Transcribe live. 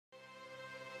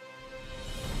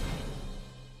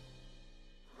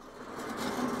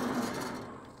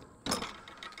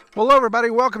Well, hello everybody,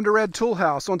 welcome to Red Tool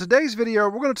House. On today's video,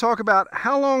 we're going to talk about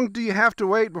how long do you have to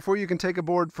wait before you can take a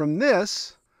board from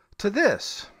this to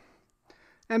this.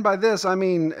 And by this, I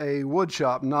mean a wood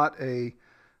shop, not a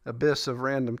abyss of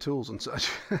random tools and such.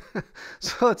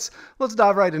 So let's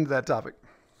dive right into that topic.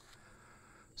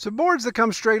 So boards that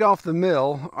come straight off the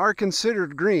mill are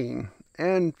considered green,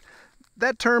 and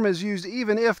that term is used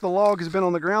even if the log has been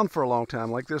on the ground for a long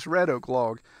time, like this red oak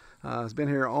log. It's been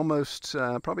here almost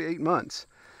probably 8 months.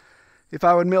 If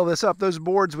I would mill this up, those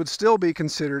boards would still be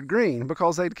considered green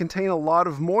because they'd contain a lot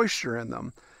of moisture in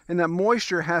them. And that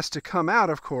moisture has to come out,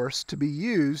 of course, to be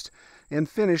used in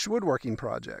finished woodworking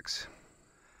projects.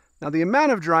 Now, the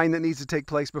amount of drying that needs to take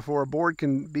place before a board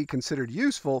can be considered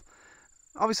useful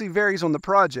obviously varies on the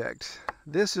project.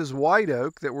 This is white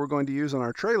oak that we're going to use on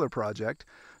our trailer project,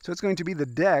 so it's going to be the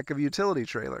deck of a utility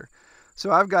trailer.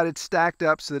 So I've got it stacked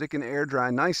up so that it can air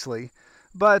dry nicely.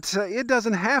 But it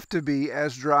doesn't have to be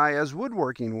as dry as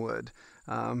woodworking would.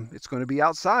 It's going to be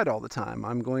outside all the time.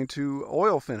 I'm going to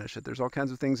oil finish it. There's all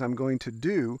kinds of things I'm going to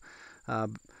do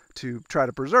to try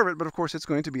to preserve it, but of course it's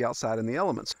going to be outside in the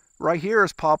elements. Right here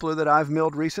is poplar that I've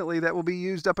milled recently that will be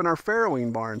used up in our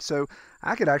farrowing barn, so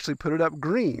I could actually put it up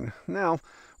green. Now,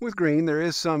 with green there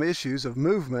is some issues of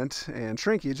movement and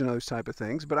shrinkage and those type of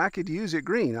things, but I could use it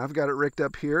green. I've got it ricked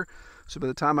up here, so by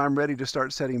the time I'm ready to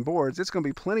start setting boards, it's going to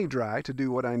be plenty dry to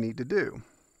do what I need to do.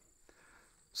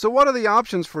 So what are the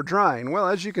options for drying? Well,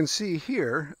 as you can see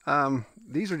here,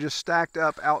 these are just stacked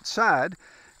up outside,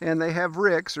 and they have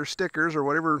ricks or stickers or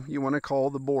whatever you want to call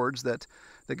the boards that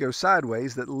go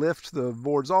sideways that lift the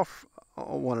boards off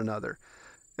one another.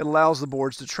 It allows the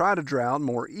boards to try to dry out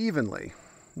more evenly.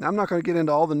 Now, I'm not going to get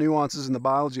into all the nuances in the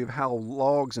biology of how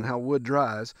logs and how wood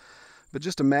dries, but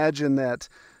just imagine that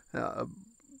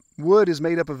wood is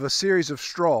made up of a series of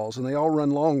straws, and they all run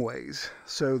long ways.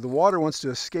 So the water wants to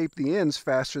escape the ends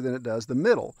faster than it does the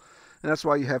middle. And that's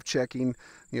why you have checking.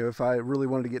 You know, if I really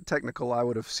wanted to get technical, I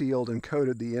would have sealed and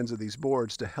coated the ends of these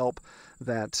boards to help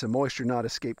that moisture not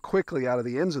escape quickly out of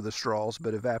the ends of the straws,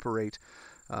 but evaporate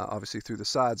obviously through the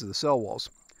sides of the cell walls.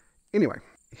 Anyway,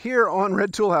 here on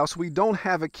Red Tool House, we don't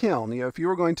have a kiln. You know, if you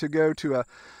were going to go to a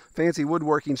fancy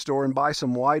woodworking store and buy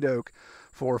some white oak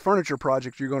for a furniture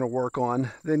project you're going to work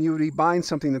on, then you would be buying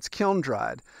something that's kiln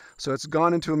dried. So it's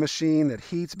gone into a machine that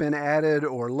heat's been added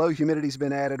or low humidity's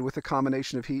been added with a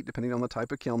combination of heat depending on the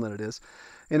type of kiln that it is,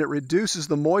 and it reduces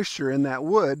the moisture in that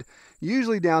wood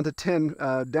usually down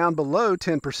to down below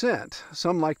 10%.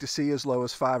 Some like to see as low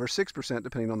as 5 or 6%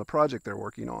 depending on the project they're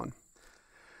working on.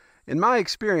 In my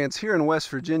experience here in West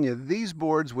Virginia, these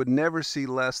boards would never see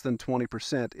less than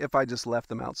 20% if I just left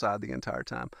them outside the entire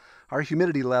time. Our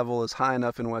humidity level is high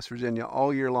enough in West Virginia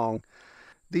all year long.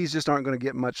 These just aren't going to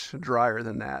get much drier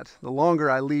than that. The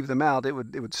longer I leave them out, it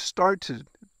would start to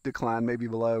decline maybe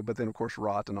below, but then of course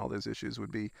rot and all those issues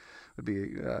would be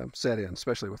set in,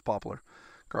 especially with poplar.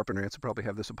 Carpenter ants will probably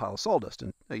have this a pile of sawdust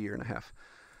in a year and a half.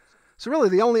 So really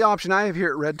the only option I have here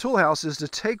at Red Tool House is to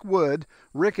take wood,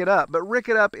 rick it up, but rick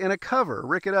it up in a cover.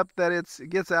 Rick it up that it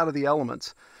gets out of the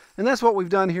elements. And that's what we've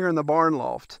done here in the barn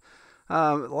loft.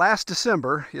 Last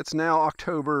December, it's now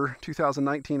October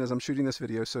 2019 as I'm shooting this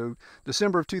video, so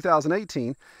December of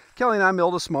 2018, Kelly and I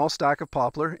milled a small stack of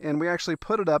poplar, and we actually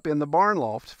put it up in the barn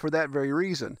loft for that very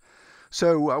reason.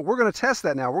 So we're going to test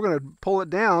that now. We're going to pull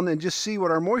it down and just see what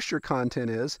our moisture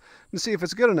content is and see if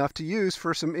it's good enough to use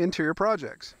for some interior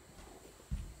projects.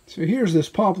 So here's this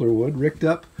poplar wood ricked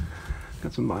up.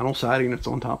 Got some vinyl siding that's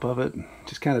on top of it.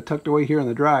 Just kind of tucked away here in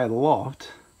the dry of the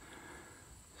loft.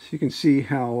 So you can see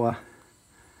how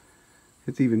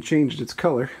it's even changed its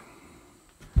color.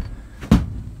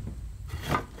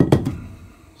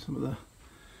 Some of the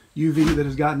UV that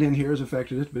has gotten in here has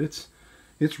affected it, but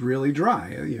it's really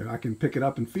dry. You know, I can pick it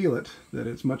up and feel it, that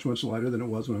it's much, much lighter than it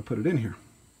was when I put it in here.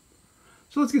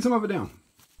 So let's get some of it down.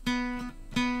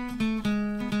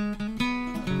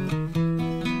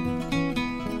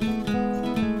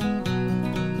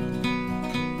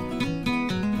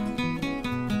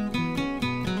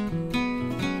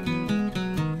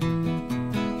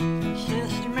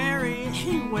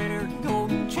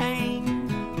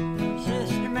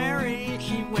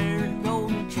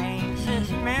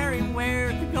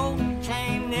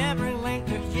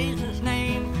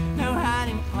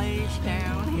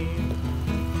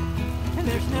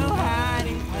 There's no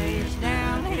hiding place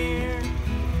down here.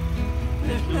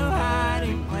 There's no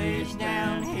hiding place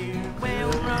down here.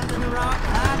 Well, run to the rock,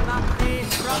 hide my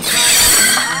face. Rock,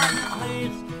 hiding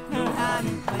place. No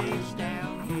hiding place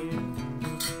down here.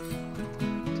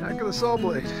 Attack of the saw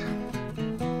blade.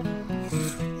 If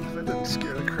it didn't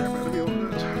scare the crap out of me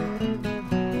on that.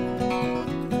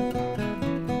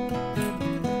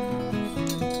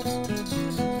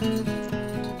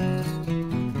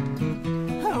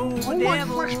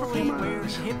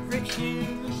 hypocrite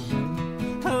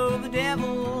shoes. Oh, the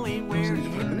devil, he wears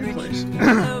hypocrite shoes. place.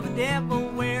 Oh, the devil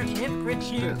wears hypocrite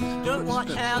shoes. Don't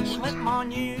watch out, slip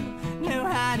on you. No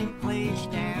hiding place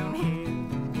down here.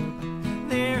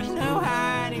 There's no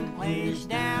hiding place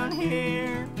down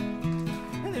here.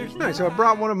 There's no Alright, so I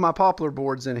brought one of my poplar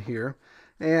boards in here.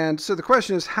 And so the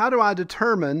question is, how do I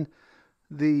determine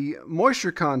the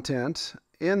moisture content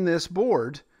in this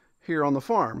board here on the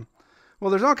farm?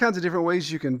 Well, there's all kinds of different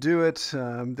ways you can do it.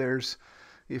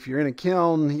 If you're in a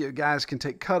kiln, you guys can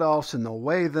take cutoffs and they'll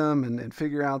weigh them and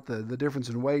figure out the difference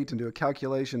in weight and do a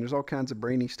calculation. There's all kinds of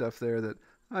brainy stuff there that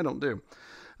I don't do.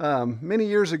 Many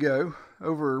years ago,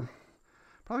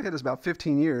 probably had this about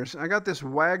 15 years, I got this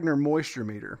Wagner moisture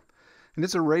meter. And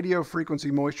it's a radio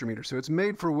frequency moisture meter, so it's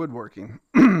made for woodworking.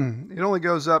 It only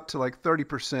goes up to like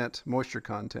 30% moisture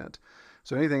content.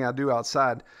 So anything I do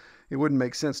outside, it wouldn't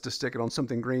make sense to stick it on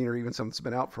something green or even something that's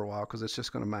been out for a while because it's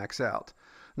just going to max out.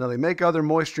 Now they make other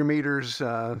moisture meters,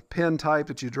 pen type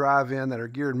that you drive in, that are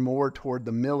geared more toward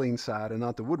the milling side and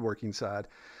not the woodworking side.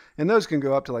 And those can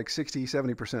go up to like 60,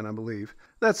 70%, I believe.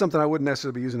 That's something I wouldn't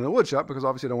necessarily be using in a wood shop because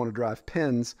obviously I don't want to drive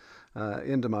pins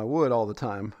into my wood all the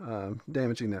time,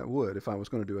 damaging that wood if I was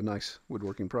going to do a nice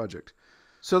woodworking project.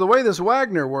 So the way this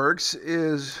Wagner works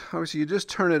is obviously you just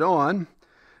turn it on,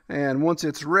 and once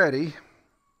it's ready,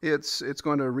 it's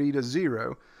going to read a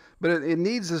 0. But it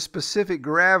needs the specific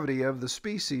gravity of the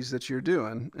species that you're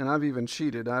doing. And I've even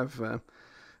cheated.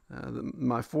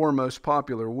 My 4 most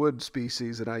popular wood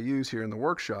species that I use here in the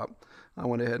workshop, I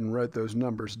went ahead and wrote those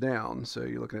numbers down. So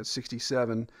you're looking at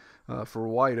 67 for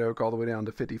white oak all the way down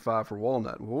to 55 for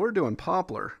walnut. Well, we're doing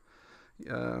poplar.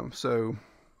 So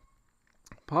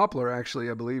poplar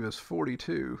actually, I believe, is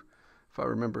 42, if I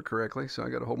remember correctly. So I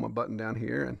got to hold my button down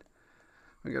here, and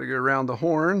I got to go around the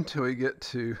horn till we get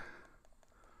to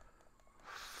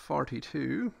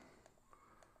 42.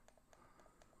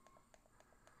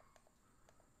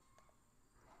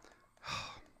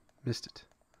 Missed it.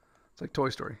 It's like Toy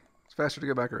Story. It's faster to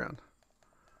go back around.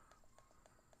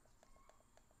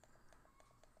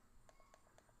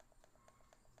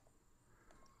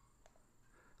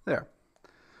 There.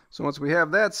 So once we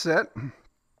have that set,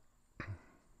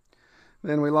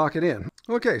 then we lock it in.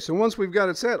 Okay, so once we've got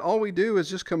it set, all we do is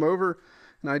just come over,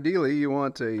 and ideally you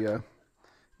want a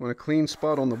clean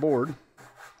spot on the board.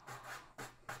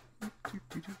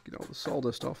 Get all the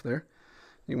sawdust off there.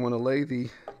 You want to lay the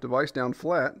device down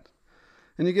flat,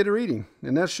 and you get a reading,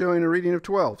 and that's showing a reading of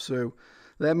 12. So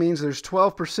that means there's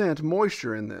 12%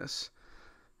 moisture in this.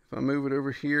 If I move it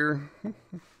over here,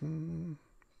 10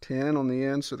 on the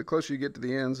end, so the closer you get to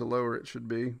the ends, the lower it should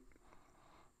be.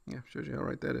 Yeah, shows you how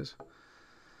right that is.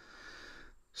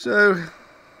 So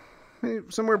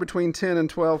somewhere between 10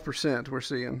 and 12% we're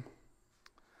seeing.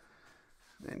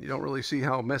 And you don't really see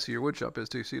how messy your wood shop is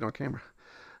till you see it on camera.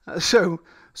 So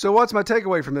what's my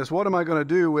takeaway from this? What am I going to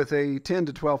do with a 10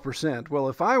 to 12%? Well,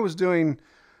 if I was doing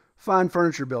fine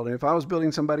furniture building, if I was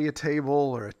building somebody a table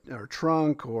or a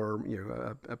trunk or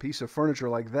a piece of furniture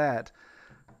like that,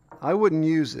 I wouldn't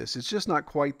use this. It's just not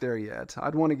quite there yet.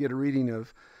 I'd want to get a reading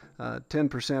of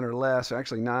 10% or less.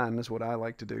 Actually, 9 is what I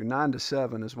like to do. 9 to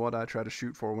 7 is what I try to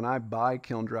shoot for. When I buy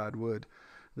kiln-dried wood,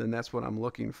 then that's what I'm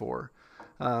looking for.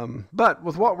 But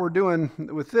with what we're doing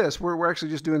with this, we're actually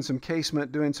just doing some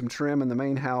casement, doing some trim in the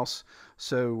main house.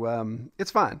 So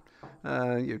it's fine.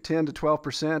 10 to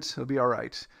 12% will be all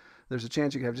right. There's a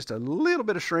chance you can have just a little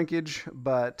bit of shrinkage,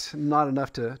 but not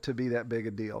enough to be that big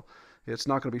a deal. It's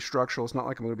not going to be structural. It's not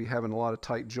like I'm going to be having a lot of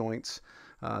tight joints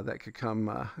that could come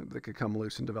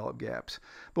loose and develop gaps.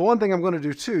 But one thing I'm going to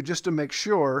do too, just to make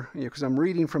sure, because I'm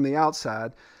reading from the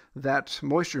outside, that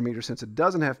moisture meter, since it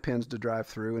doesn't have pins to drive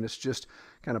through and it's just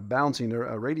kind of bouncing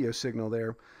a radio signal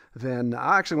there, then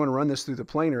I actually want to run this through the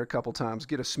planer a couple times,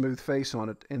 get a smooth face on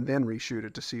it, and then reshoot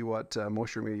it to see what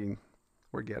moisture reading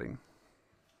we're getting.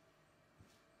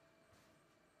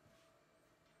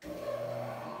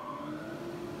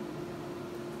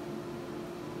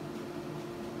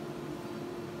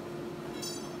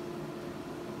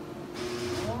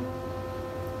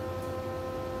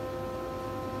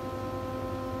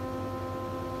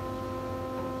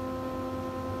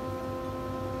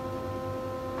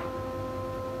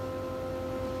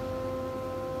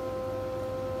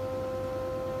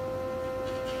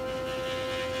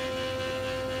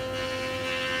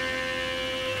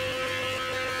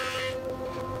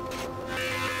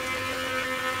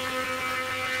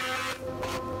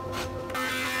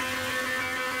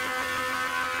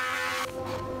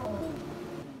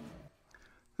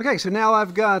 Okay, so now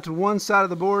I've got one side of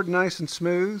the board nice and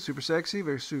smooth, super sexy,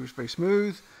 very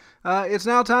smooth. It's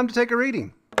now time to take a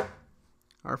reading.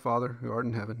 Our Father, who art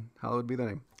in heaven, hallowed be thy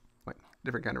name. Wait,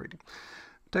 different kind of reading.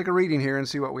 Take a reading here and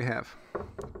see what we have.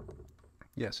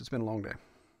 Yes, it's been a long day.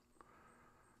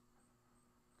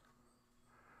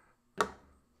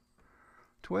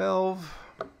 12,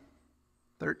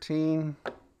 13,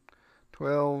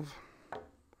 12,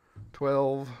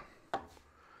 12,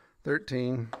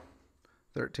 13,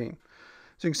 13.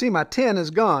 So you can see my 10 is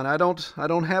gone. I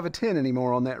don't have a 10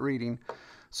 anymore on that reading.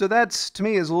 So that's, to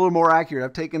me, is a little more accurate.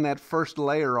 I've taken that first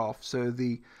layer off so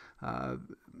the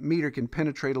meter can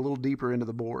penetrate a little deeper into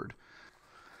the board.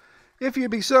 If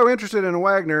you'd be so interested in a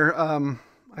Wagner, I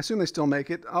assume they still make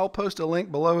it. I'll post a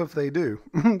link below if they do.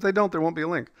 If they don't, there won't be a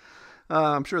link.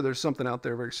 I'm sure there's something out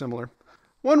there very similar.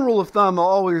 One rule of thumb I've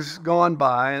always gone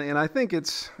by, and I think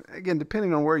it's, again,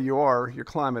 depending on where you are, your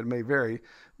climate may vary,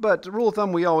 but the rule of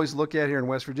thumb we always look at here in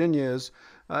West Virginia is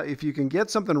if you can get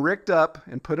something ricked up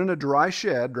and put in a dry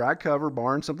shed, dry cover,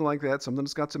 barn, something like that, something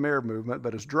that's got some air movement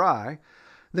but is dry,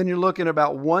 then you're looking at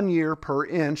about 1 year per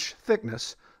inch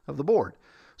thickness of the board.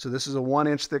 So this is a 1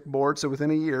 inch thick board, so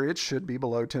within a year it should be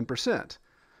below 10%.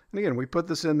 And again, we put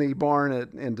this in the barn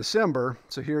in December,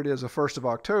 so here it is the 1st of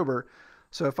October.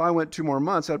 So if I went 2 more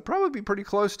months, I'd probably be pretty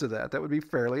close to that. That would be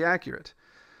fairly accurate.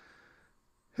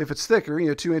 If it's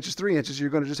thicker, 2 inches, 3 inches, you're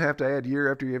going to just have to add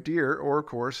year after year after year, or of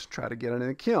course, try to get it in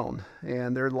a kiln.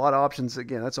 And there are a lot of options.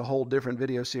 Again, that's a whole different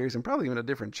video series and probably even a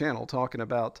different channel talking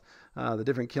about the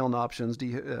different kiln options,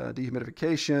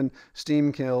 dehumidification,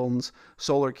 steam kilns,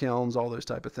 solar kilns, all those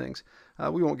type of things.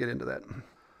 We won't get into that.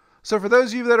 So for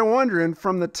those of you that are wondering,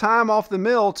 from the time off the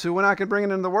mill to when I can bring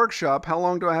it into the workshop, how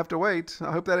long do I have to wait?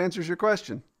 I hope that answers your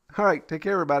question. All right, take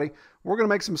care, everybody. We're going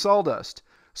to make some sawdust.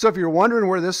 So if you're wondering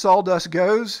where this sawdust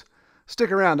goes,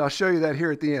 stick around. I'll show you that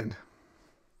here at the end.